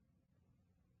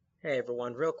Hey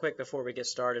everyone, real quick before we get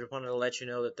started, wanted to let you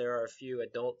know that there are a few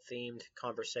adult themed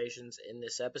conversations in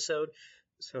this episode.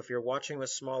 So if you're watching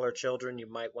with smaller children,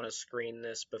 you might want to screen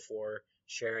this before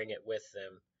sharing it with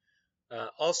them.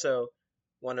 Also,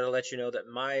 wanted to let you know that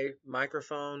my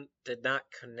microphone did not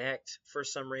connect for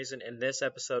some reason in this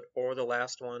episode or the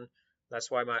last one. That's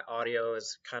why my audio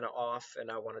is kind of off, and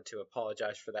I wanted to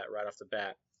apologize for that right off the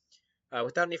bat.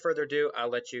 Without any further ado, I'll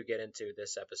let you get into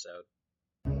this episode.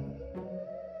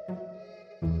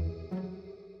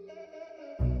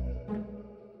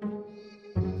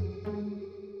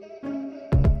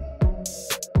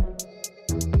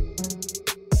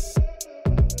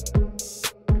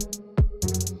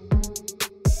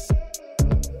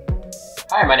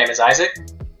 Hi, my name is Isaac.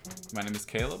 My name is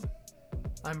Caleb.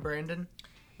 I'm Brandon.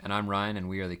 And I'm Ryan, and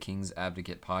we are the King's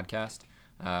Advocate podcast.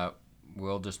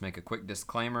 We'll just make a quick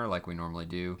disclaimer like we normally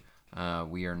do.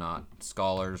 We are not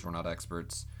scholars, we're not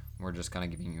experts. We're just kind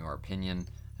of giving you our opinion.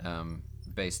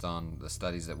 Based on the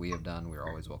studies that we have done, we're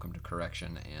always welcome to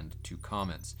correction and to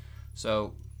comments.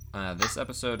 So this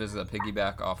episode is a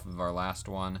piggyback off of our last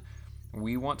one.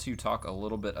 We want to talk a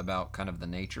little bit about kind of the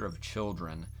nature of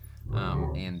children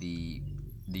and the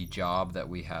job that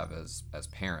we have as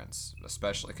parents,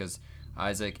 especially because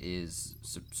Isaac is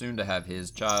soon to have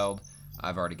his child.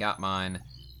 I've already got mine,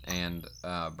 and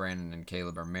Brandon and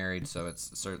Caleb are married, so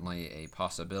it's certainly a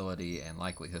possibility and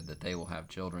likelihood that they will have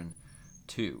children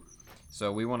too.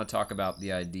 So we want to talk about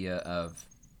the idea of,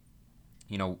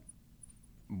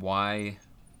 why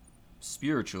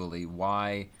spiritually,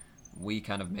 why we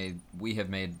have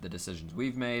made the decisions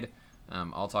we've made.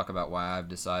 I'll talk about why I've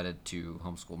decided to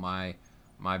homeschool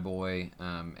my boy,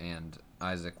 and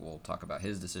Isaac will talk about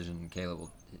his decision, and Caleb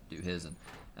will do his.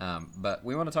 But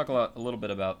we want to talk a little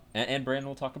bit about, and Brandon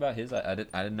will talk about his. I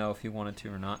didn't know if he wanted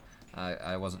to or not.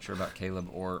 I wasn't sure about Caleb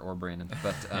or Brandon.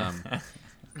 But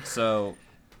so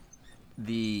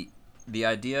the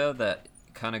idea that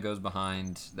kind of goes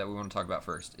behind that we want to talk about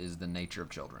first is the nature of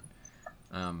children.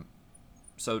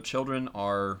 So children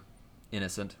are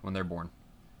innocent when they're born.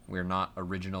 We're not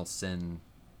original sin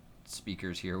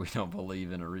speakers here. We don't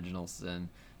believe in original sin.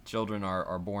 Children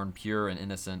are born pure and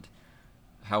innocent.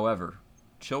 However,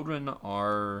 children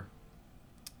are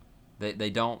they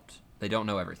don't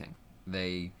know everything.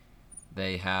 They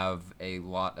have a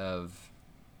lot of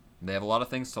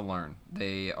things to learn.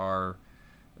 They are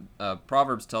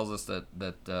Proverbs tells us that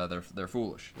they're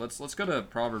foolish. Let's go to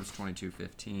Proverbs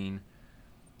 22:15.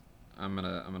 I'm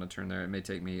gonna turn there. It may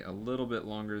take me a little bit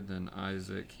longer than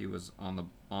Isaac. He was on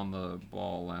the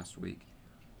ball last week.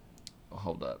 Oh,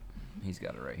 hold up, he's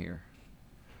got it right here.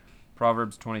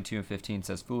 Proverbs 22:15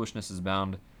 says, "Foolishness is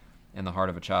bound in the heart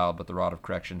of a child, but the rod of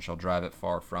correction shall drive it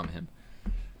far from him."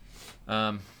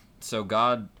 So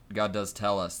God does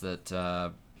tell us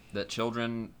that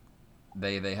children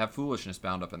they have foolishness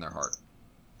bound up in their heart.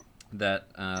 That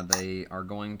they are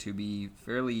going to be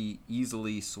fairly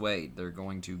easily swayed. They're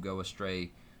going to go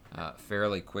astray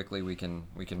fairly quickly. We can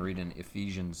read in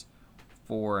Ephesians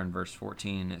 4 and verse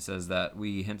 14. It says that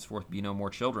we henceforth be no more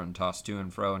children, tossed to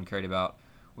and fro and carried about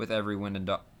with every wind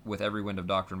of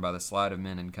doctrine by the sleight of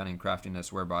men and cunning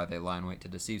craftiness whereby they lie in wait to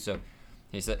deceive. So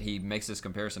he makes this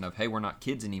comparison of, hey, we're not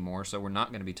kids anymore, so we're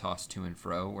not going to be tossed to and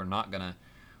fro. We're not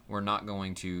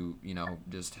going to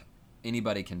just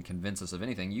anybody can convince us of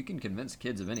anything. You can convince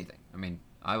kids of anything. I mean,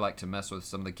 I like to mess with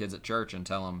some of the kids at church and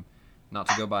tell them not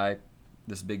to go by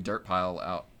this big dirt pile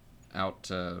out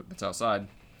that's outside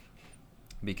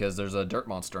because there's a dirt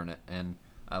monster in it, and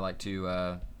I like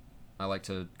to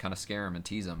kind of scare them and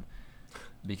tease them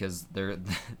because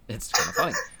it's kind of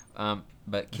funny.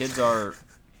 But kids are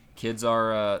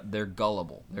they're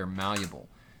gullible, they're malleable,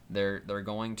 they're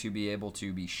going to be able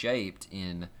to be shaped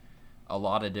in a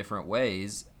lot of different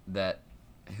ways that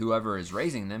whoever is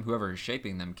raising them, whoever is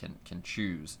shaping them can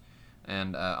choose.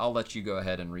 And I'll let you go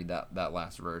ahead and read that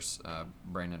last verse,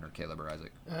 Brandon or Caleb or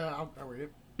Isaac. I'll read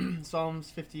it.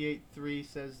 Psalms 58:3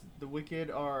 says, "The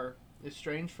wicked are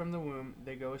estranged from the womb;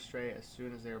 they go astray as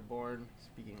soon as they are born,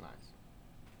 speaking lies."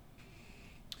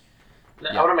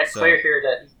 I want to make clear here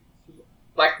that,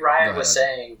 like Ryan was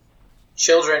saying,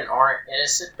 children aren't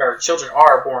innocent, or children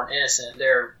are born innocent.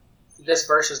 This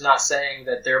verse is not saying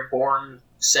that they're born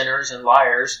sinners and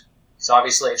liars. So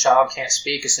obviously a child can't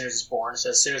speak as soon as it's born. So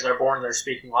as soon as they're born, they're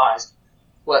speaking lies.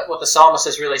 What the psalmist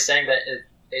is really saying that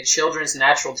a children's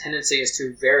natural tendency is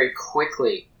to very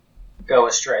quickly go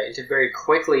astray, to very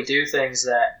quickly do things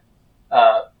that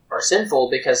are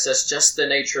sinful because that's just the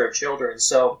nature of children.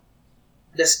 So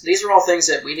these are all things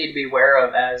that we need to be aware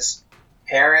of as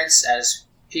parents, as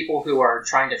people who are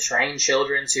trying to train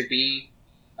children to be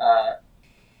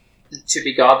to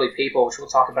be godly people, which we'll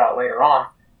talk about later on,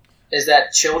 is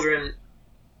that children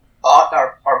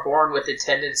are born with a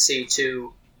tendency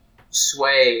to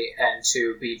sway and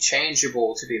to be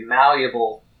changeable, to be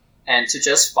malleable, and to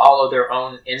just follow their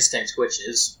own instinct, which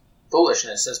is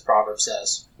foolishness, as Proverbs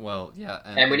says. Well, yeah.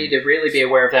 And we need to really be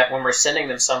aware of that when we're sending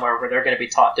them somewhere where they're going to be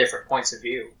taught different points of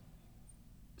view.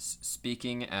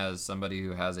 Speaking as somebody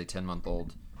who has a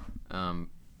 10-month-old,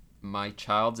 my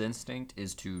child's instinct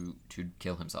is to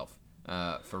kill himself,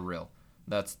 for real.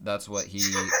 That's what he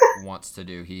wants to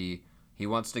do. He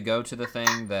wants to go to the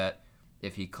thing that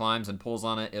if he climbs and pulls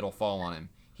on it, it'll fall on him.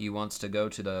 He wants to go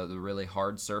to the really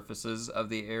hard surfaces of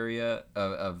the area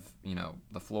of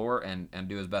the floor and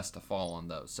do his best to fall on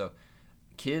those. So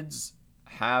kids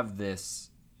have this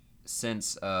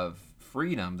sense of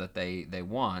freedom that they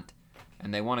want,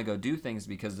 and they want to go do things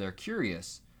because they're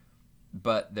curious.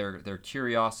 But their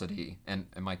curiosity, and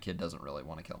my kid doesn't really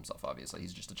want to kill himself, obviously.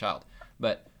 He's just a child.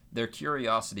 But their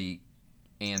curiosity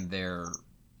and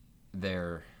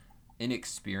their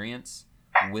inexperience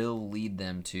will lead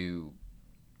them to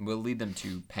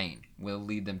pain. It'll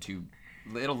lead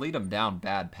them down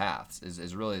bad paths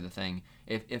is really the thing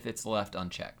if it's left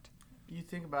unchecked. You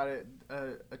think about it,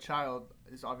 a child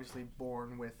is obviously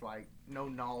born with like no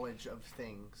knowledge of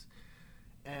things,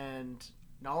 and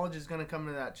knowledge is going to come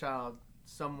to that child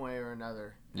some way or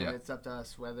another. And it's up to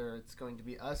us whether it's going to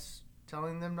be us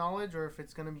telling them knowledge or if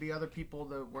it's going to be other people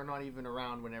that we're not even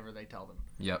around whenever they tell them.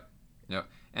 Yep.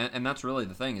 And that's really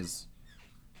the thing is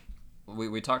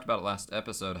we talked about it last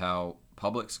episode how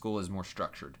public school is more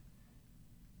structured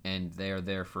and they are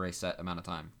there for a set amount of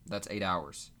time. That's 8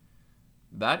 hours.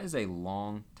 That is a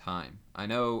long time. I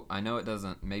know it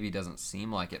doesn't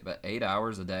seem like it, but 8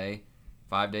 hours a day,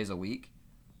 5 days a week,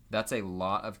 that's a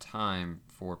lot of time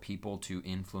for people to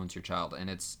influence your child. And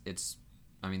it's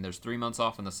there's 3 months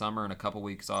off in the summer and a couple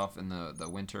weeks off in the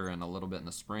winter and a little bit in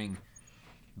the spring.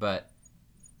 But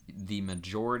the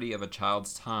majority of a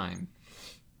child's time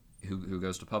who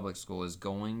goes to public school is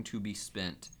going to be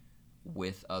spent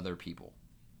with other people.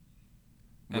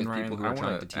 And Ryan, I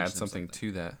want to add something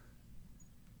to that.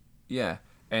 Yeah.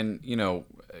 And,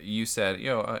 you said,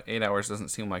 8 hours doesn't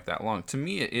seem like that long. To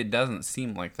me, it doesn't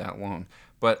seem like that long.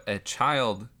 But a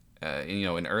child,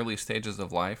 in early stages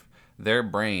of life, their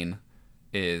brain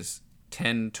is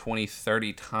 10, 20,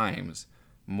 30 times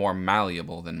more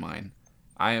malleable than mine.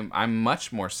 I'm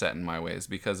much more set in my ways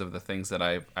because of the things that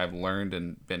I've learned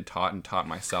and been taught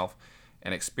myself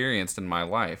and experienced in my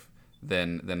life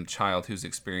than a child who's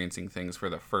experiencing things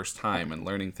for the first time and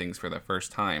learning things for the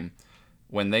first time.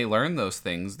 When they learn those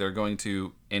things, they're going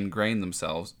to ingrain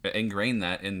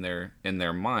that in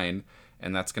their mind,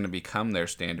 and that's going to become their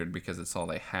standard because it's all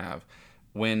they have.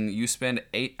 When you spend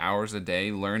 8 hours a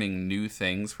day learning new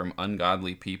things from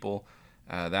ungodly people,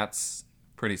 that's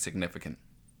pretty significant.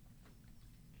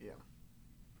 Yeah.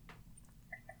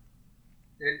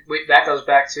 That goes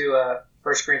back to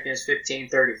 1 Corinthians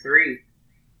 15:33,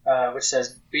 which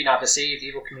says, "Be not deceived,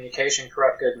 evil communication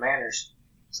corrupt good manners."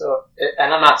 So,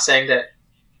 and I'm not saying that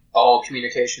all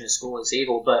communication in school is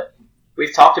evil, but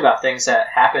we've talked about things that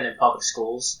happen in public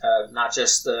schools, not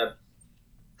just the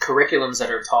curriculums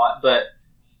that are taught, but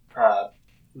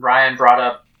Ryan brought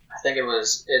up, I think it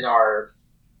was in our,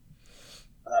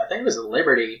 the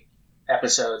Liberty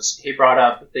episodes, he brought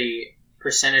up the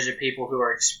percentage of people who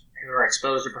are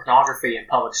exposed to pornography in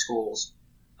public schools.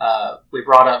 We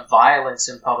brought up violence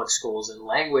in public schools and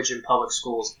language in public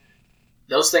schools.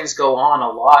 Those things go on a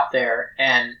lot there,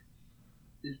 and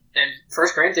 1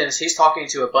 Corinthians, he's talking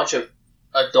to a bunch of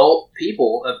adult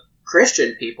people, of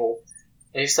Christian people,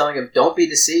 and he's telling them, don't be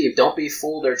deceived, don't be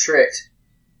fooled or tricked.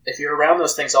 If you're around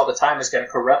those things all the time, it's going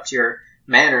to corrupt your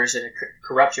manners and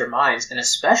corrupt your minds, and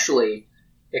especially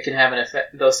it can have an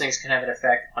effect. Those things can have an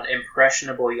effect on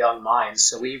impressionable young minds.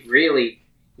 So we really,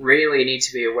 really need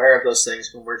to be aware of those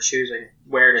things when we're choosing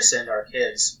where to send our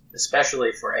kids,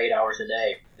 especially for 8 hours a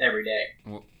day, every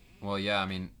day. Well, yeah,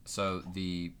 so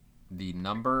the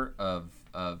number of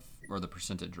or the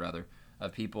percentage rather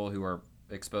of people who are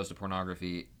exposed to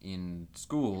pornography in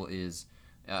school is,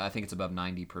 I think it's above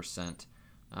 90%.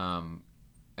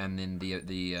 And then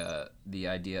the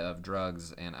idea of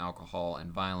drugs and alcohol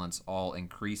and violence all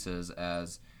increases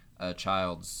as a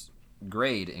child's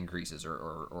grade increases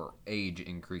or age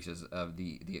increases of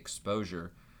the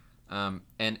exposure.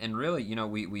 And really,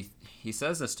 he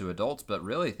says this to adults, but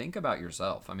really think about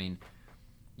yourself.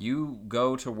 You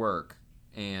go to work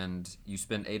and you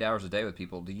spend 8 hours a day with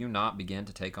people. Do you not begin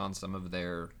to take on some of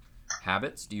their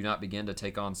habits? Do you not begin to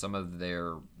take on some of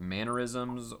their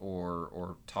mannerisms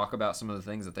or talk about some of the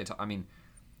things that they talk?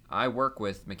 I work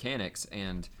with mechanics,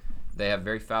 and They have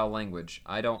very foul language.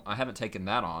 I haven't taken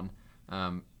that on,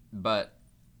 but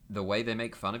the way they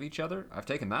make fun of each other, I've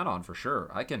taken that on for sure.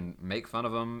 I can make fun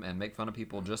of them and make fun of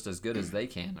people just as good as they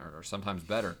can, or sometimes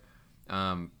better.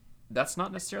 That's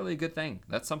not necessarily a good thing.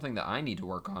 That's something that I need to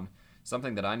work on,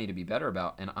 something that I need to be better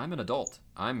about. And I'm an adult.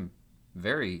 I'm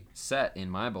very set in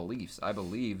my beliefs. I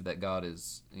believe that God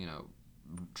is,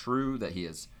 true, that he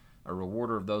is a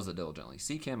rewarder of those that diligently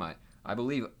seek him. I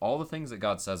believe all the things that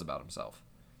God says about himself.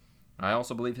 I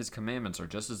also believe his commandments are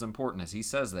just as important as he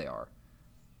says they are.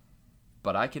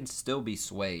 But I can still be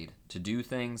swayed to do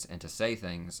things and to say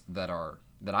things that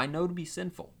I know to be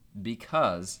sinful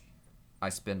because I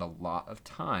spend a lot of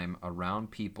time around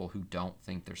people who don't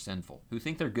think they're sinful, who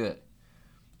think they're good.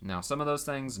 Now, some of those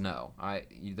things, no.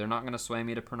 They're not going to sway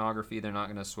me to pornography. They're not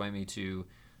going to sway me to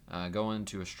going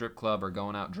to a strip club or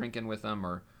going out drinking with them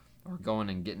or going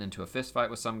and getting into a fist fight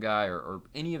with some guy or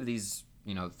any of these,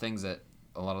 things that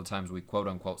a lot of times we quote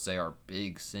unquote say are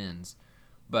big sins.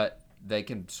 But they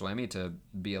can sway me to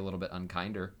be a little bit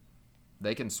unkinder.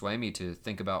 They can sway me to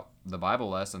think about the Bible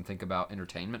less and think about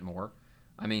entertainment more.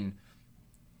 I mean,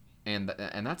 and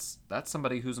that's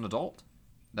somebody who's an adult.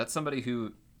 That's somebody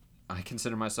who I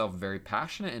consider myself very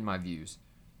passionate in my views.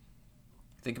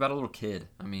 Think about a little kid.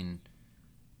 I mean,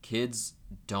 kids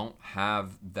don't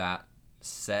have that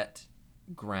set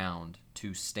ground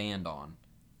to stand on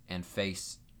and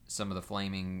face some of the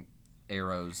flaming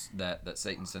arrows that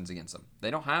Satan sends against them. They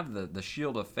don't have the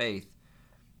shield of faith.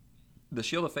 The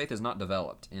shield of faith is not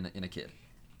developed in a kid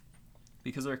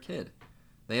because they're a kid.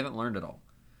 They haven't learned it all,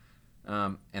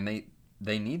 and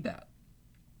they need that.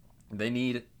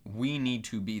 We need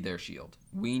to be their shield.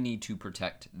 We need to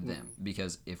protect them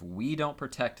because if we don't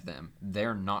protect them,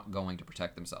 they're not going to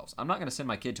protect themselves. I'm not going to send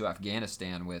my kid to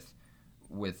Afghanistan with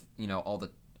all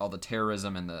the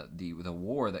terrorism and the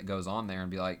war that goes on there and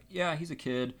be like, yeah, he's a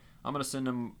kid. I'm going to send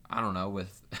him, I'm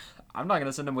not going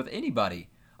to send him with anybody.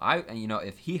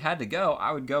 If he had to go,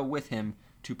 I would go with him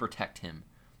to protect him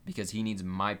because he needs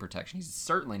my protection. He's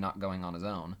certainly not going on his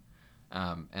own.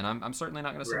 And I'm certainly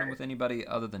not going to send him with anybody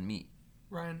other than me.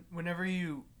 Ryan, whenever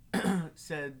you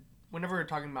whenever we're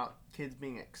talking about kids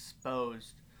being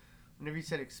exposed, whenever you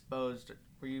said exposed,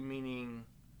 were you meaning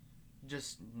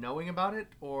just knowing about it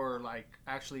or like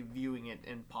actually viewing it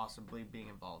and possibly being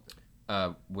involved in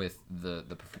it? With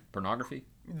the pornography?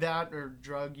 That or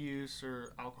drug use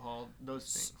or alcohol, those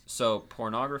things. So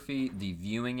pornography, the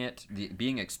viewing it, the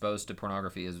being exposed to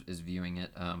pornography is viewing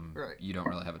it. Right. You don't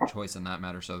really have a choice in that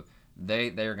matter. So they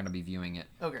are going to be viewing it.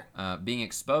 Okay. Being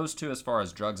exposed to, as far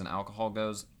as drugs and alcohol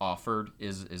goes, offered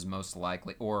is most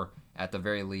likely, or at the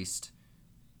very least,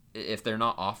 if they're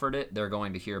not offered it, they're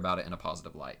going to hear about it in a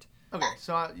positive light. Okay,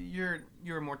 so you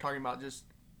were more talking about just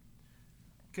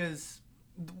because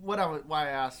why I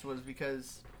asked was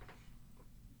because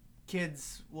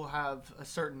kids will have a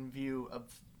certain view of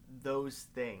those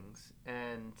things,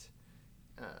 and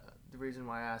the reason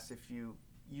why I asked if you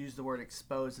use the word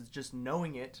exposed is just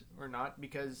knowing it or not,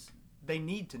 because they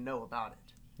need to know about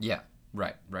it. Yeah,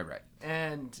 right.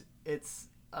 And it's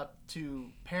up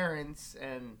to parents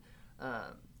and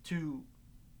to,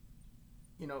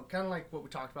 kind of like what we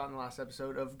talked about in the last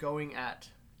episode of going at,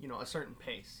 a certain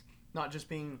pace, not just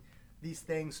being these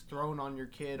things thrown on your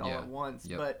kid all at once,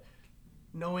 but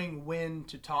knowing when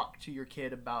to talk to your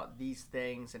kid about these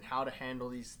things and how to handle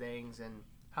these things and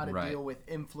how to deal with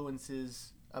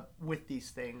influences with these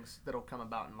things that'll come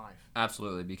about in life.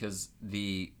 Absolutely, because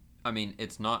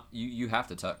it's not, you have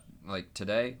to talk, like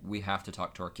today, we have to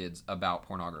talk to our kids about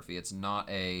pornography. It's not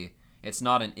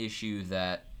an issue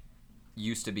that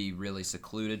used to be really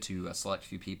secluded to a select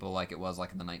few people like it was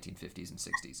like in the 1950s and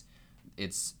 60s.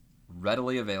 It's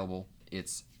readily available.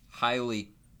 It's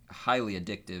highly, highly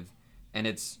addictive, and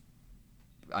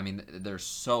there's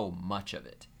so much of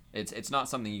it. It's not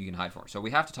something you can hide from. So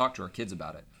we have to talk to our kids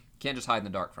about it. Can't just hide in the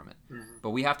dark from it. Mm-hmm.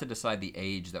 But we have to decide the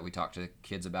age that we talk to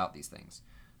kids about these things.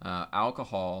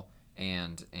 Alcohol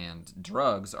and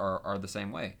drugs are the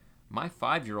same way. My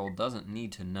 5-year-old doesn't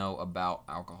need to know about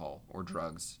alcohol or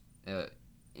drugs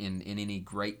in any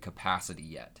great capacity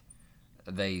yet.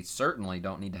 They certainly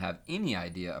don't need to have any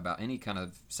idea about any kind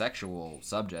of sexual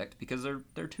subject because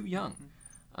they're too young.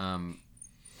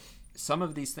 Some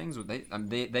of these things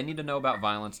they need to know about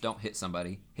violence. Don't hit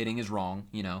somebody. Hitting is wrong.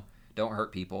 Don't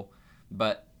hurt people.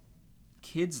 But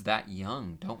kids that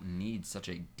young don't need such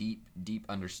a deep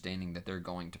understanding that they're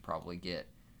going to probably get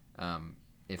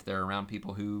if they're around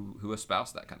people who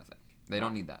espouse that kind of thing. They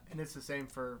don't need that. And it's the same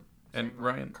for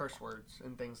Ryan, curse words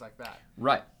and things like that.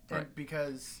 Right.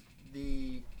 Because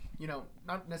I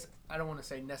don't want to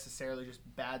say necessarily just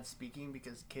bad speaking,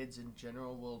 because kids in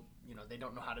general will they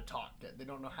don't know how to talk. They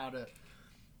don't know how to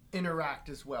interact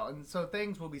as well. And so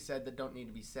things will be said that don't need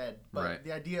to be said. But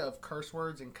the idea of curse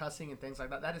words and cussing and things like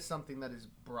that is something that is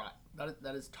brought,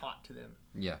 that is taught to them.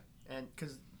 Yeah. And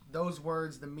because those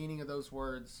words, the meaning of those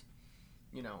words,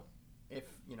 if,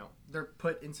 they're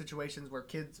put in situations where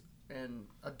kids and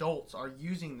adults are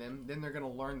using them, then they're going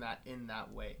to learn that in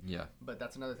that way. Yeah. But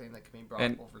that's another thing that can be brought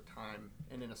up over time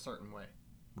and in a certain way.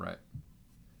 Right.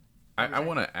 I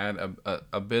want to add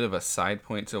a bit of a side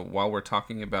point to while we're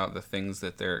talking about the things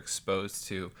that they're exposed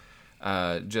to,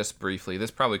 just briefly. This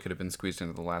probably could have been squeezed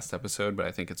into the last episode, but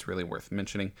I think it's really worth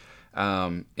mentioning.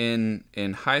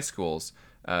 In high schools,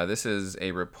 this is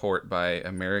a report by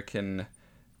American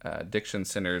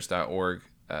DictionCenters.org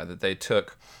that they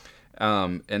took,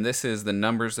 and this is the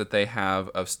numbers that they have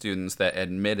of students that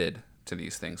admitted to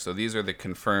these things. So these are the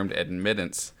confirmed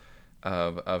admittance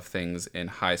of things in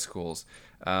high schools.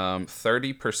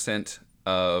 30%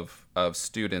 of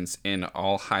students in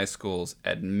all high schools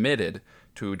admitted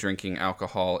to drinking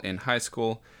alcohol in high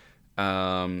school.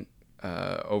 Over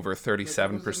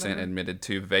 37% admitted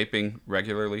to vaping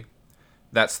regularly.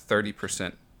 That's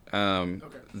 30%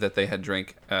 that they had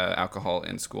drank alcohol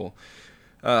in school.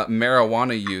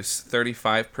 Marijuana use,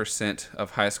 35%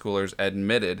 of high schoolers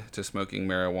admitted to smoking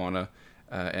marijuana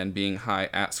and being high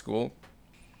at school.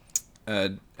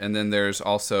 And then there's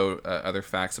also other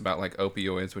facts about like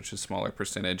opioids, which is a smaller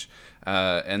percentage.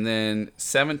 And then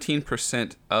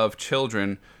 17% of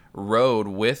children rode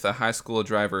with a high school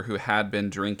driver who had been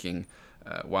drinking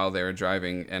while they were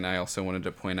driving. And I also wanted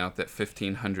to point out that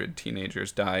 1,500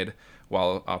 teenagers died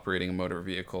while operating a motor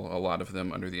vehicle, a lot of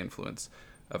them under the influence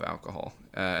of alcohol.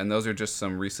 And those are just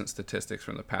some recent statistics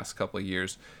from the past couple of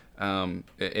years.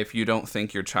 If you don't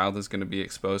think your child is going to be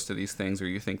exposed to these things, or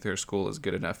you think their school is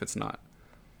good enough, it's not.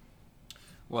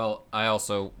 Well, I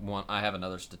have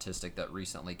another statistic that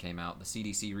recently came out. The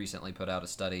CDC recently put out a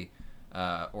study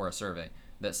or a survey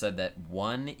that said that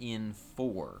 1 in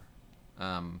 4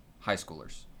 high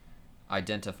schoolers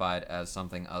identified as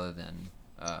something other than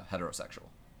heterosexual.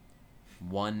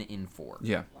 1 in 4.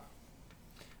 Yeah.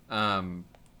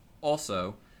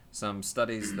 Also, some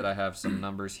studies that I have some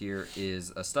numbers here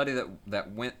is a study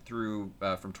that went through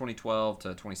from 2012 to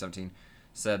 2017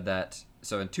 said that,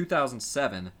 so in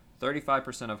 2007,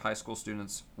 35% of high school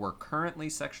students were currently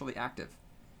sexually active,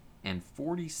 and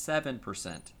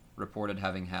 47% reported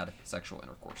having had sexual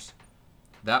intercourse.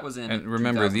 That was in. And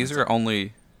remember, these are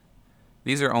only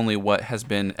what has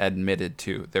been admitted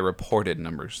to. They're reported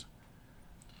numbers.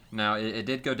 Now, it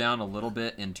did go down a little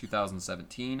bit in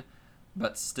 2017,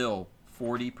 but still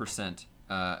 40%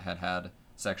 had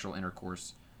sexual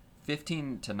intercourse.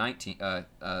 15 to 19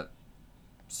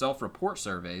 self-report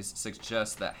surveys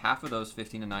suggest that half of those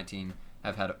 15 to 19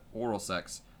 have had oral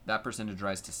sex. That percentage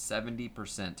rises to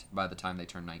 70% by the time they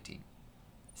turn 19.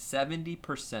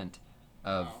 70%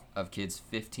 of kids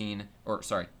 70%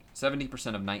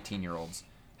 of 19-year-olds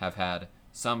have had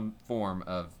some form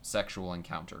of sexual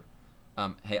encounter.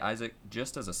 Hey, Isaac,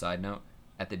 just as a side note,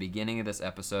 at the beginning of this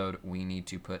episode, we need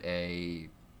to put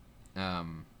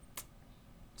some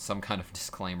kind of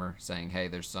disclaimer saying, hey,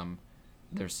 there's some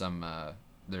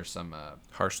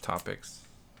harsh topics,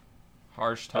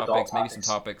 maybe some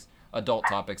topics, adult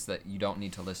topics that you don't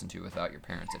need to listen to without your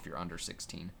parents if you're under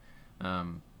 16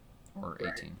 or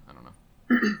 18. I don't know.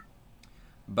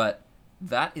 But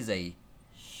that is a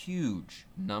huge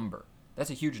number.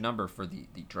 That's a huge number for the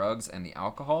drugs and the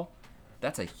alcohol.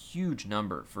 That's a huge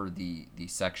number for the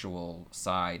sexual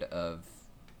side of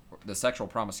the sexual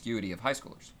promiscuity of high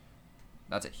schoolers.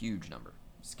 That's a huge number.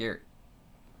 Scary.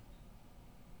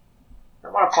 I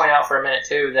want to point out for a minute,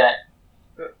 too, that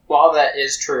while that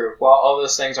is true, while all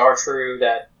those things are true,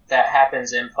 that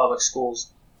happens in public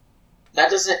schools,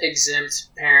 that doesn't exempt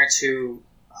parents who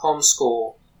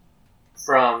homeschool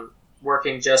from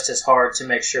working just as hard to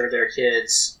make sure their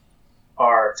kids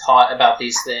are taught about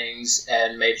these things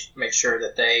and make sure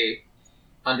that they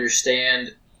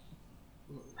understand.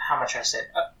 How am I trying to say it?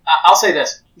 I'll say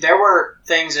this. There were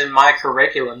things in my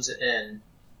curriculums in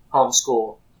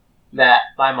homeschool that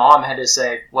my mom had to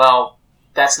say, well,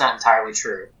 that's not entirely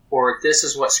true. Or this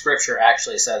is what Scripture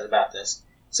actually says about this.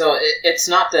 So it's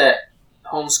not that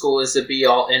homeschool is the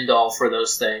be-all, end-all for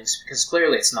those things, because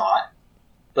clearly it's not.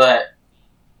 But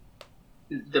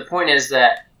the point is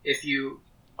that if you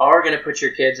are going to put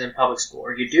your kids in public school,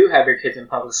 or you do have your kids in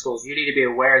public schools, you need to be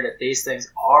aware that these things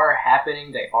are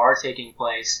happening, they are taking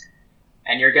place,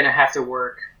 and you're going to have to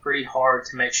work pretty hard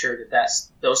to make sure that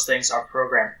those things are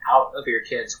programmed out of your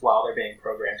kids while they're being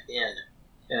programmed in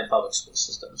the public school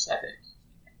systems, I think.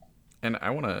 And I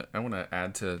want to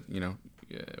add to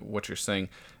what you're saying.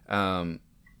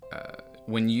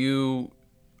 when you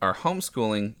are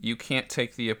homeschooling, you can't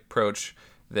take the approach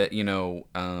that,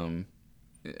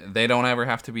 they don't ever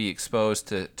have to be exposed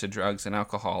to drugs and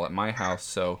alcohol at my house,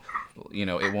 so,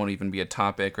 it won't even be a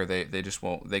topic, or they just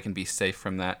won't, they can be safe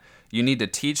from that. You need to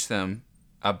teach them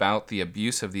about the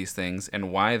abuse of these things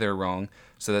and why they're wrong,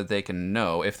 so that they can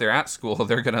know. If they're at school,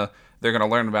 they're gonna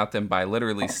learn about them by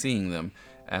literally seeing them,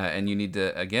 and you need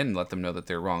to, again, let them know that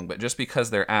they're wrong. But just because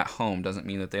they're at home doesn't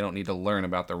mean that they don't need to learn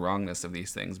about the wrongness of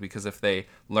these things, because if they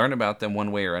learn about them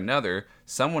one way or another,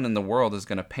 someone in the world is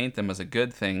going to paint them as a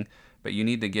good thing. But you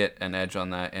need to get an edge on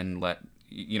that and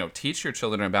teach your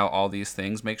children about all these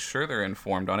things. Make sure they're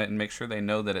informed on it, and make sure they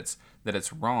know that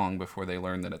it's wrong before they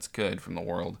learn that it's good from the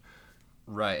world.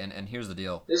 Right, and here's the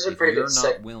deal. This is a pretty good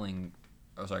willing...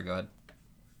 Oh, sorry, go ahead.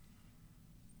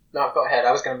 No, go ahead.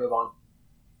 I was going to move on.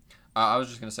 I was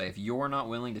just going to say, if you're not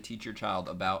willing to teach your child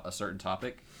about a certain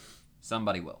topic,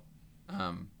 somebody will.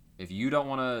 If you don't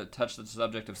want to touch the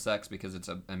subject of sex because it's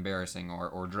embarrassing,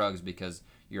 or drugs because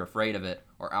you're afraid of it,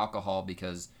 or alcohol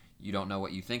because you don't know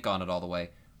what you think on it all the way,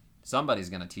 somebody's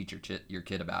going to teach your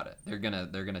kid about it. They're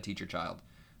gonna teach your child.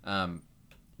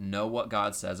 Know what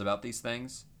God says about these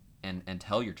things, and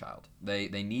tell your child. They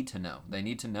need to know. They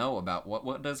need to know about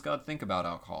what does God think about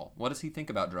alcohol? What does he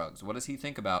think about drugs? What does he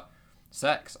think about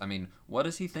sex? I mean, what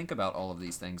does he think about all of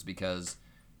these things? Because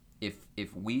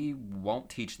if we won't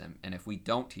teach them, and if we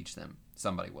don't teach them,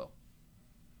 somebody will.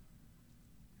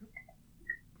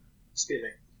 Excuse me.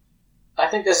 I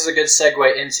think this is a good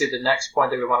segue into the next point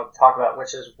that we want to talk about,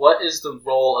 which is, what is the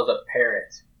role of a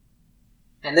parent?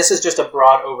 And this is just a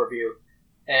broad overview.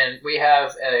 And we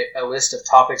have a list of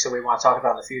topics that we want to talk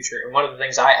about in the future. And one of the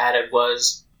things I added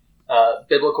was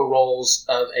biblical roles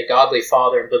of a godly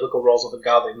father and biblical roles of a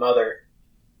godly mother,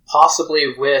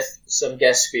 possibly with some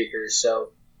guest speakers.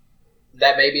 So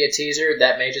that may be a teaser.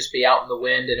 That may just be out in the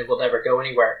wind and it will never go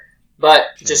anywhere.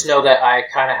 But just know that I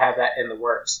kind of have that in the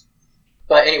works.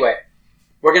 But anyway,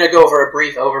 we're going to go over a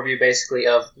brief overview basically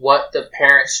of what the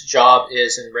parent's job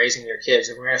is in raising their kids.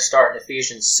 And we're going to start in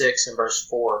Ephesians 6 and verse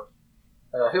 4.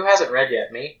 Who hasn't read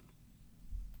yet? Me?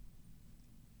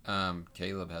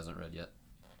 Caleb hasn't read yet.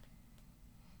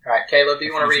 All right, Caleb, do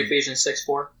you want to read Ephesians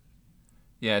 6:4?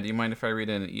 Yeah, do you mind if I read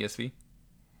it in ESV?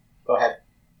 Go ahead.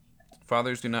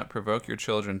 Fathers, do not provoke your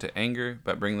children to anger,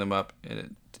 but bring them up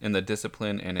in the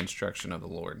discipline and instruction of the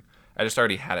Lord. I just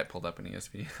already had it pulled up in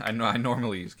ESV. I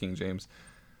normally use King James.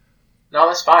 No,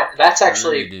 that's fine. That's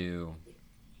actually...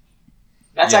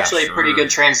 That's actually sure. A pretty good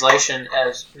translation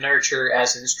as nurture,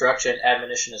 as instruction,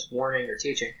 admonition, as warning or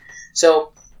teaching.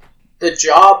 So, the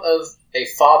job of a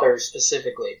father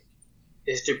specifically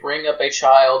is to bring up a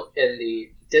child in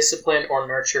the discipline or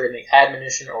nurture, in the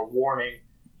admonition or warning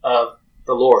of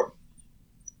the Lord.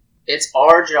 It's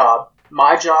our job,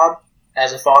 my job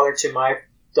as a father to my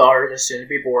daughter that's soon to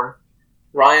be born,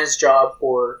 Ryan's job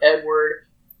for Edward,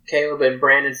 Caleb and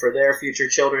Brandon for their future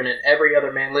children, and every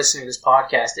other man listening to this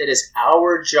podcast. It is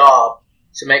our job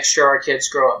to make sure our kids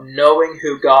grow up knowing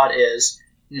who God is,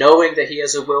 knowing that he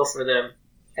has a will for them,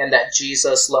 and that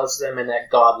Jesus loves them and that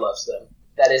God loves them.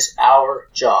 That is our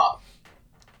job.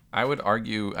 I would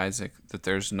argue, Isaac, that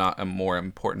there's not a more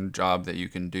important job that you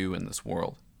can do in this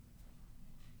world.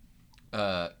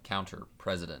 Counter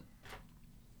president.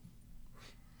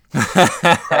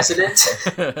 President?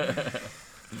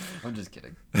 I'm just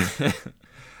kidding.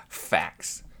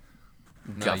 Facts.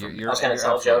 No, I was going to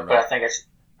tell a joke, right. But I think it's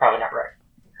probably not right.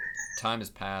 Time has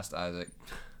passed, Isaac.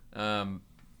 No,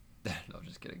 I'm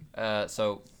just kidding.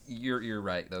 So you're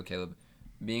right though, Caleb.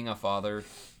 Being a father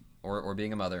or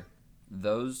being a mother,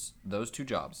 those two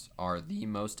jobs are the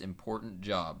most important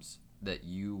jobs that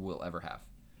you will ever have.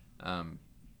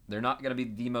 They're not going to be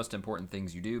the most important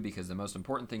things you do, because the most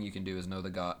important thing you can do is know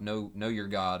your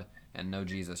God and know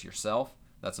Jesus yourself.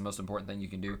 That's the most important thing you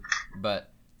can do.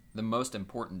 But the most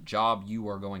important job you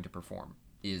are going to perform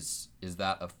is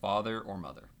that of father or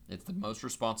mother. It's the most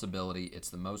responsibility, it's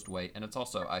the most weight, and it's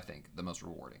also, I think, the most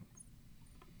rewarding.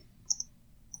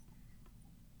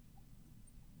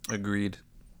 Agreed.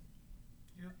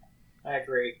 I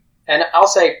agree. And I'll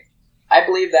say, I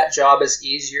believe that job is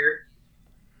easier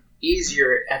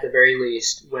at the very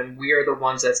least when we are the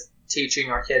ones that's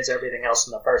teaching our kids everything else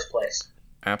in the first place.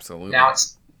 Absolutely. Now,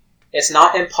 it's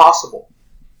not impossible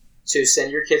to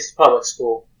send your kids to public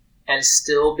school and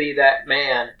still be that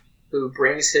man who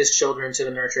brings his children to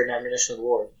the nurture and admonition of the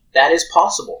Lord. That is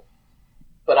possible.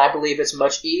 But I believe it's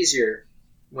much easier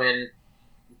when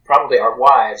probably our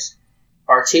wives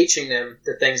are teaching them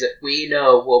the things that we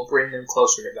know will bring them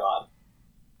closer to God.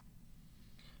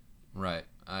 Right.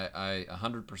 I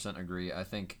 100% agree. I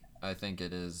think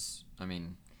it is. I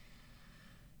mean,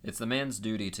 It's the man's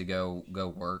duty to go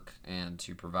work and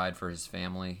to provide for his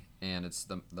family, and it's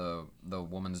the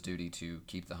woman's duty to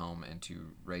keep the home and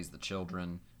to raise the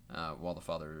children while the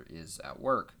father is at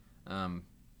work.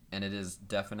 And it is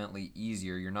definitely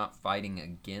easier. You're not fighting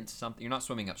against something. You're not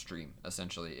swimming upstream,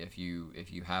 essentially, if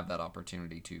you have that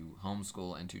opportunity to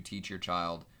homeschool and to teach your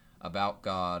child about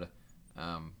God,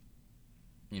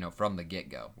 from the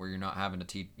get-go, where you're not having to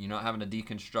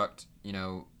deconstruct,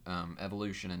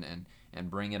 evolution and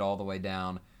bring it all the way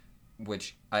down.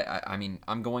 Which I mean,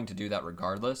 I'm going to do that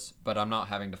regardless, but I'm not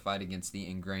having to fight against the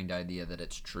ingrained idea that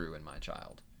it's true in my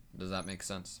child. Does that make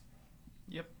sense?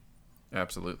 Yep.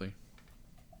 Absolutely.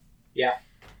 Yeah.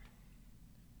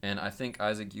 And I think,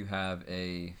 Isaac, you have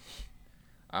I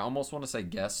almost want to say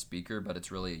guest speaker, but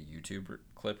it's really a YouTube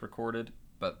clip recorded.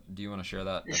 But do you want to share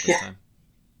that at this time?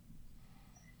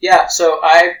 Yeah, so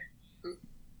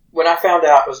when I found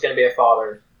out I was going to be a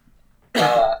father,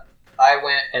 I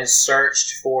went and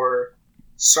searched for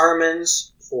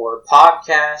sermons, for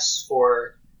podcasts,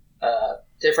 for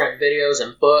different videos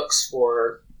and books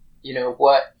for,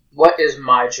 what is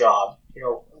my job?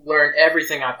 Learn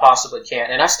everything I possibly can.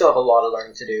 And I still have a lot of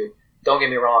learning to do. Don't get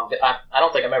me wrong. But I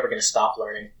don't think I'm ever going to stop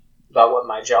learning about what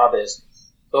my job is.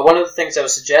 But one of the things that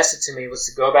was suggested to me was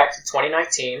to go back to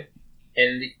 2019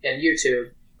 in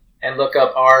YouTube and look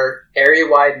up our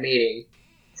area-wide meeting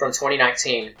from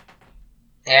 2019.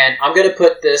 And I'm going to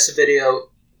put this video,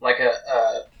 like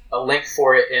a link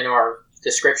for it in our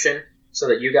description so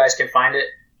that you guys can find it.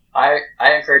 I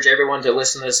encourage everyone to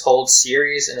listen to this whole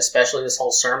series and especially this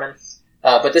whole sermon.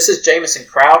 But this is Jamison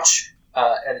Crouch,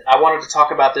 and I wanted to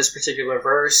talk about this particular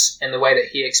verse in the way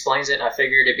that he explains it, and I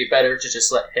figured it'd be better to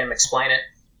just let him explain it.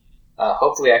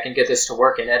 Hopefully I can get this to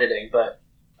work in editing, but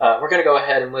we're going to go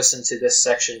ahead and listen to this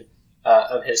section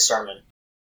of his sermon.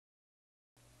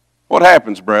 What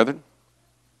happens, brethren?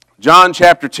 John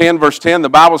chapter 10, verse 10, the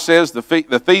Bible says, the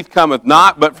thief cometh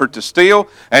not, but for to steal,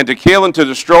 and to kill, and to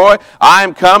destroy. I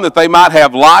am come that they might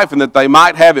have life, and that they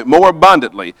might have it more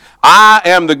abundantly. I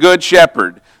am the good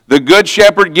shepherd. The good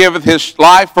shepherd giveth his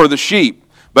life for the sheep.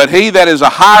 But he that is a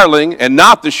hireling, and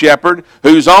not the shepherd,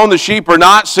 whose own the sheep are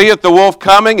not, seeth the wolf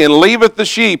coming, and leaveth the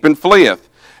sheep, and fleeth.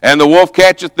 And the wolf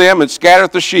catcheth them, and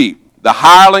scattereth the sheep. The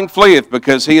hireling fleeth,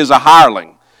 because he is a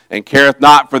hireling, and careth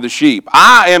not for the sheep.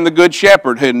 I am the good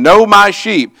shepherd, who know my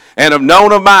sheep, and have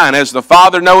known of mine. As the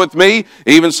Father knoweth me,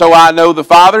 even so I know the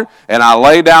Father, and I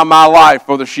lay down my life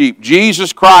for the sheep.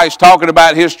 Jesus Christ, talking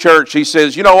about his church, he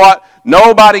says, you know what?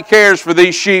 Nobody cares for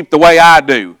these sheep the way I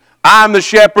do. I'm the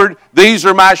shepherd, these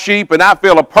are my sheep, and I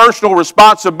feel a personal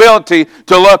responsibility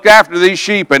to look after these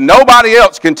sheep, and nobody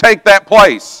else can take that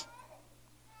place.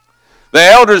 The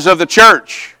elders of the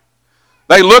church,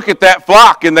 they look at that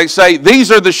flock and they say,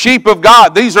 these are the sheep of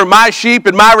God. These are my sheep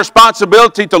and my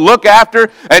responsibility to look after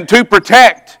and to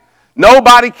protect.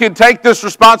 Nobody can take this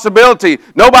responsibility.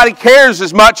 Nobody cares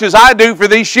as much as I do for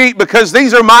these sheep because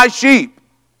these are my sheep.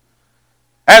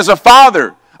 As a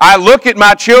father, I look at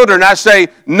my children and I say,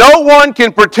 no one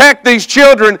can protect these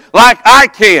children like I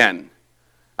can.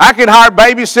 I can hire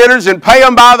babysitters and pay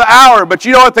them by the hour, but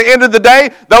at the end of the day,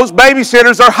 those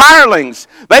babysitters are hirelings.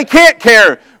 They can't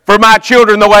care for my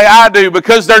children the way I do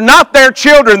because they're not their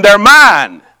children, they're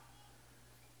mine.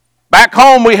 Back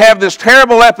home we have this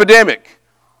terrible epidemic.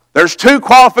 There's 2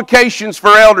 qualifications for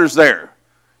elders there.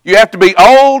 You have to be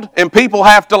old and people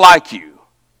have to like you.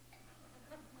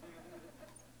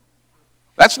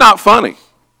 That's not funny.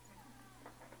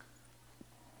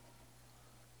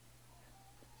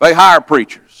 They hire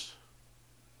preachers.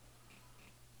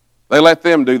 They let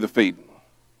them do the feeding.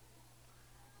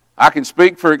 I can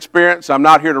speak for experience. I'm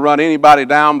not here to run anybody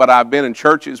down, but I've been in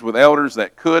churches with elders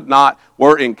that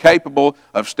were incapable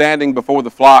of standing before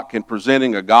the flock and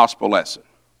presenting a gospel lesson.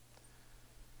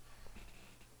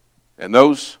 And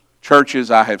those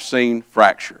churches I have seen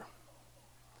fracture.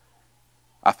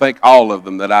 I think all of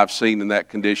them that I've seen in that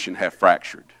condition have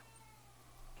fractured.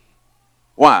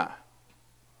 Why?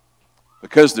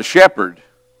 Because the shepherd,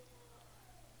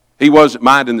 he wasn't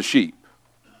minding the sheep.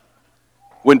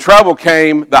 When trouble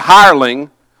came, the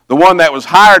hireling, the one that was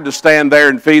hired to stand there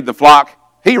and feed the flock,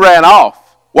 he ran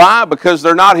off. Why? Because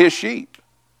they're not his sheep.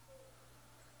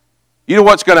 You know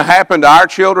what's going to happen to our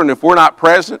children if we're not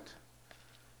present?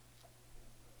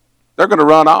 They're going to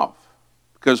run off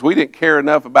because we didn't care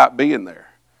enough about being there.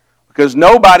 Because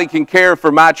nobody can care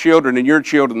for my children and your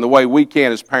children the way we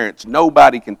can as parents.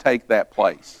 Nobody can take that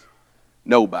place.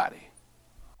 Nobody.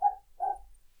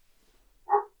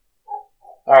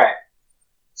 All right.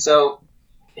 So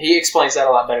he explains that a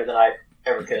lot better than I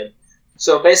ever could.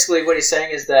 So basically what he's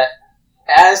saying is that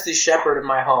as the shepherd of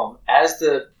my home, as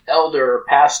the elder or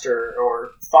pastor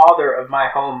or father of my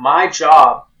home, my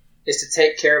job is to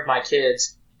take care of my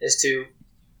kids, is to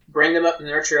bring them up in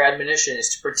nurture admonition,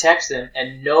 is to protect them,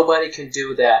 and nobody can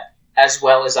do that as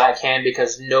well as I can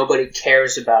because nobody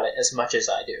cares about it as much as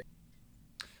I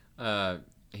do.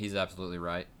 He's absolutely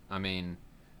right. I mean,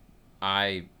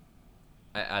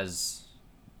 as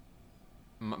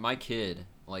my kid,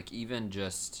 like even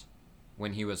just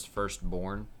when he was first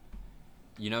born,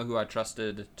 you know who I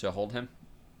trusted to hold him?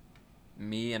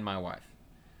 Me and my wife.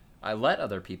 I let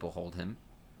other people hold him,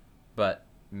 but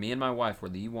me and my wife were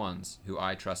the ones who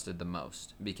I trusted the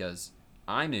most because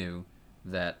I knew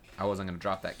that I wasn't going to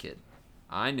drop that kid.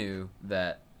 I knew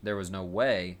that there was no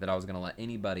way that I was going to let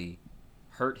anybody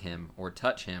hurt him or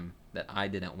touch him that I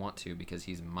didn't want to because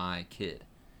he's my kid.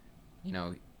 You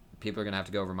know, people are going to have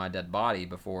to go over my dead body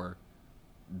before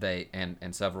they,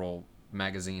 and several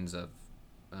magazines of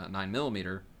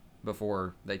 9mm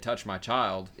before they touch my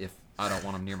child if I don't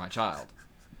want them near my child.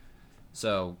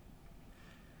 So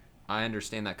I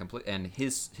understand that completely, and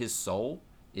his soul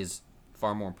is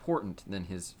far more important than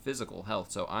his physical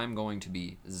health. So I'm going to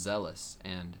be zealous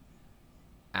and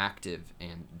active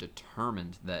and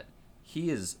determined that he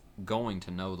is going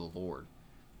to know the Lord,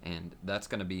 and that's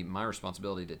going to be my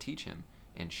responsibility to teach him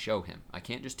and show him. I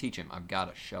can't just teach him, I've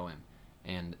got to show him.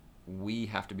 And we're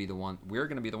going to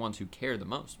be the ones who care the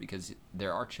most because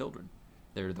they're our children.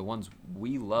 They're the ones,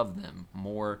 we love them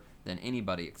more than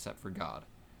anybody except for God.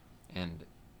 And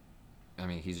I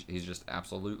mean, he's just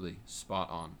absolutely spot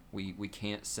on. We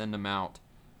can't send him out.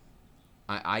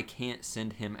 I can't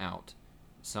send him out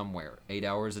somewhere 8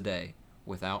 hours a day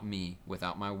without me,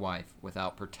 without my wife,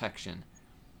 without protection.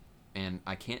 And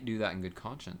I can't do that in good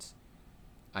conscience.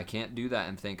 I can't do that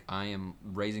and think I am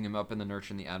raising him up in the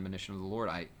nurture and the admonition of the Lord.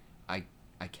 I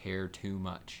care too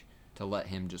much to let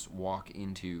him just walk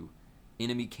into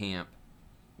enemy camp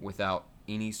without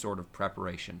any sort of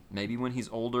preparation. Maybe when he's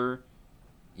older,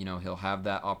 you know, he'll have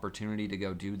that opportunity to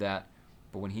go do that.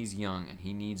 But when he's young and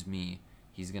he needs me,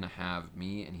 he's going to have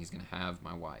me and he's going to have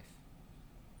my wife.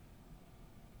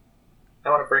 I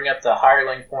want to bring up the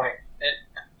hireling point. And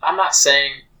I'm not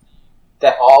saying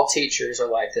that all teachers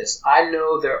are like this. I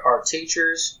know there are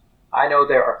teachers, I know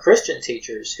there are Christian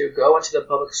teachers who go into the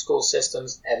public school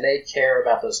systems and they care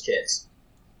about those kids.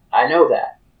 I know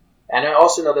that. And I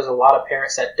also know there's a lot of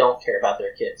parents that don't care about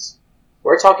their kids.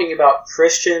 We're talking about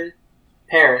Christian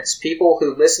parents, people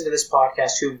who listen to this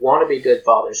podcast who want to be good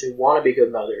fathers, who want to be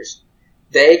good mothers.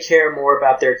 They care more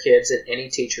about their kids than any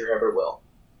teacher ever will.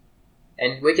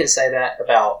 And we can say that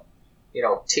about, you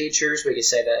know, teachers. We can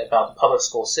say that about the public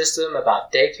school system,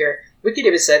 about daycare. We could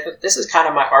even say that this is kind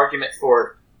of my argument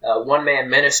for one-man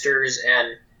ministers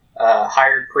and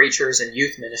hired preachers and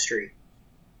youth ministry.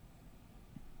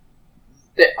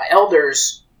 The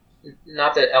elders,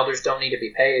 not that elders don't need to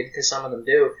be paid, because some of them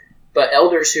do, but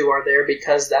elders who are there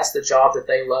because that's the job that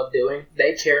they love doing,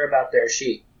 they care about their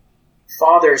sheep.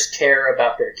 Fathers care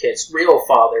about their kids. Real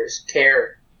fathers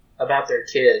care about their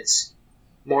kids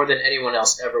more than anyone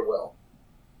else ever will.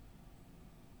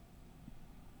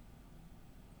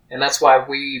 And that's why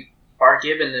we are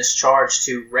given this charge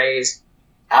to raise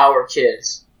our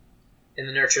kids in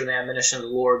the nurture and the admonition of the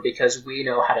Lord because we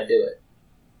know how to do it.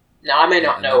 Now, I may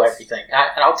not know everything,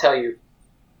 and I'll tell you,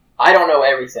 I don't know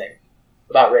everything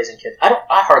about raising kids. I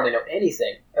hardly know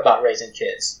anything about raising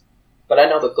kids, but I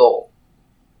know the goal.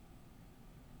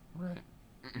 Right.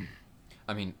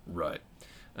 I mean, right.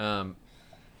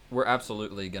 We're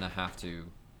absolutely going to have to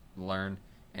learn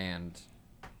and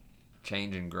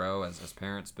change and grow as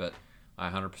parents, but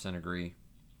I 100% agree.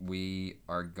 We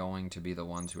are going to be the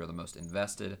ones who are the most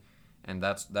invested, and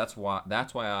that's why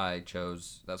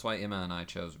Emma and I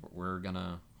chose we're going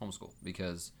to homeschool,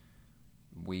 because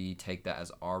we take that as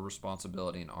our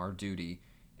responsibility and our duty,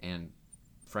 and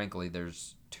frankly,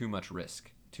 there's too much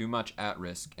at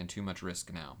risk and too much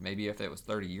risk now. Maybe if it was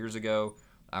 30 years ago,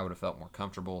 I would have felt more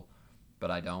comfortable,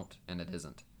 but I don't, and it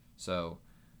isn't. So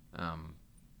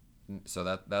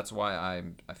that's why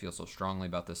I feel so strongly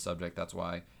about this subject. That's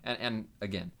why, and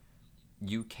again,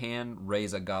 you can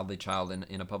raise a godly child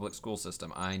in a public school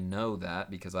system. I know that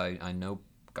because I know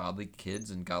godly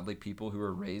kids and godly people who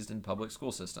are raised in public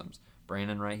school systems.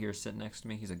 Brandon right here sitting next to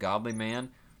me, he's a godly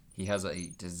man. He has a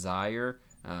desire.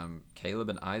 Caleb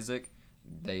and Isaac,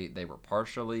 they were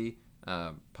partially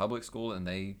public school, and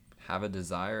they have a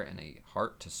desire and a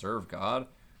heart to serve God,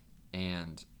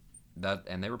 and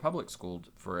they were public schooled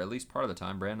for at least part of the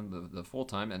time. Brandon the full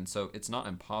time, and so it's not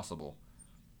impossible.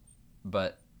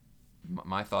 But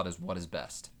my thought is, what is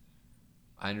best?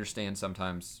 I understand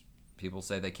sometimes people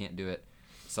say they can't do it.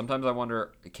 sometimes I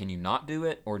wonder, can you not do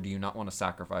it, or do you not want to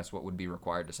sacrifice what would be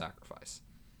required to sacrifice?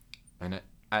 And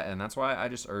that's why I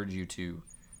just urge you to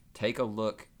take a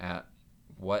look at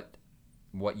what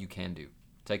you can do.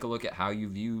 Take a look at how you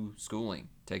view schooling.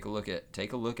 Take a look at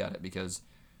it, because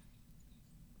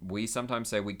we sometimes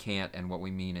say we can't, and what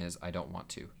we mean is I don't want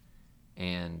to.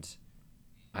 And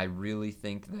I really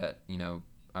think that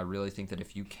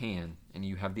if you can and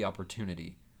you have the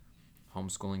opportunity,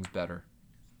 homeschooling's better.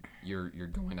 You're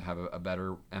going to have a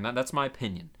better, and that's my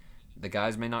opinion. The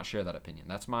guys may not share that opinion.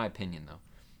 That's my opinion, though.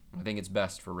 I think it's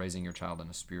best for raising your child in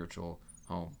a spiritual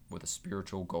home with a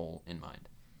spiritual goal in mind.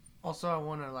 Also, I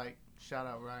want to shout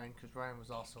out Ryan, because Ryan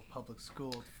was also public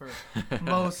schooled for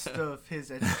most of his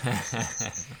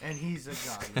education, and he's a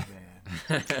godly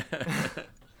man.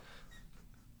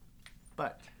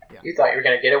 But yeah, you thought you were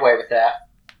going to get away with that.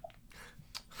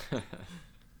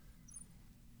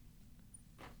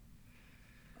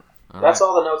 That's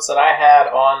all the notes that I had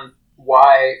on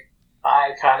why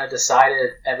I kind of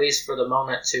decided, at least for the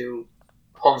moment, to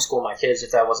homeschool my kids,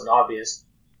 if that wasn't obvious.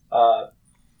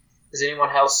 Does anyone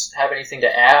else have anything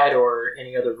to add, or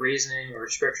any other reasoning or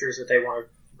scriptures that they want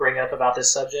to bring up about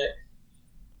this subject?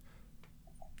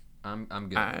 I'm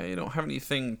good. I don't have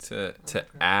anything to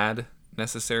add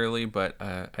necessarily, but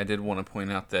I did want to point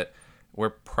out that we're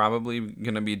probably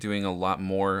going to be doing a lot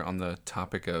more on the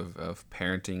topic of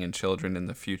parenting and children in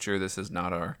the future. This is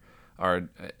not our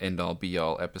end-all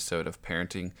be-all episode of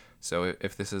parenting. So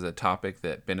if this is a topic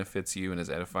that benefits you and is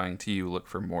edifying to you, look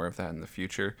for more of that in the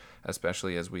future,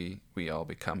 especially as we all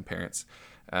become parents.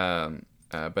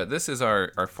 But this is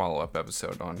our follow-up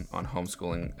episode on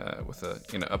homeschooling with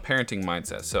a parenting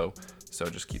mindset. So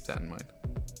just keep that in mind.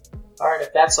 All right,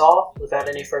 if that's all, without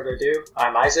any further ado,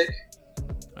 I'm Isaac.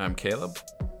 I'm Caleb.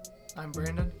 I'm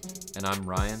Brandon. And I'm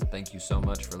Ryan. Thank you so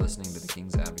much for listening to the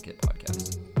King's Advocate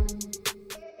podcast.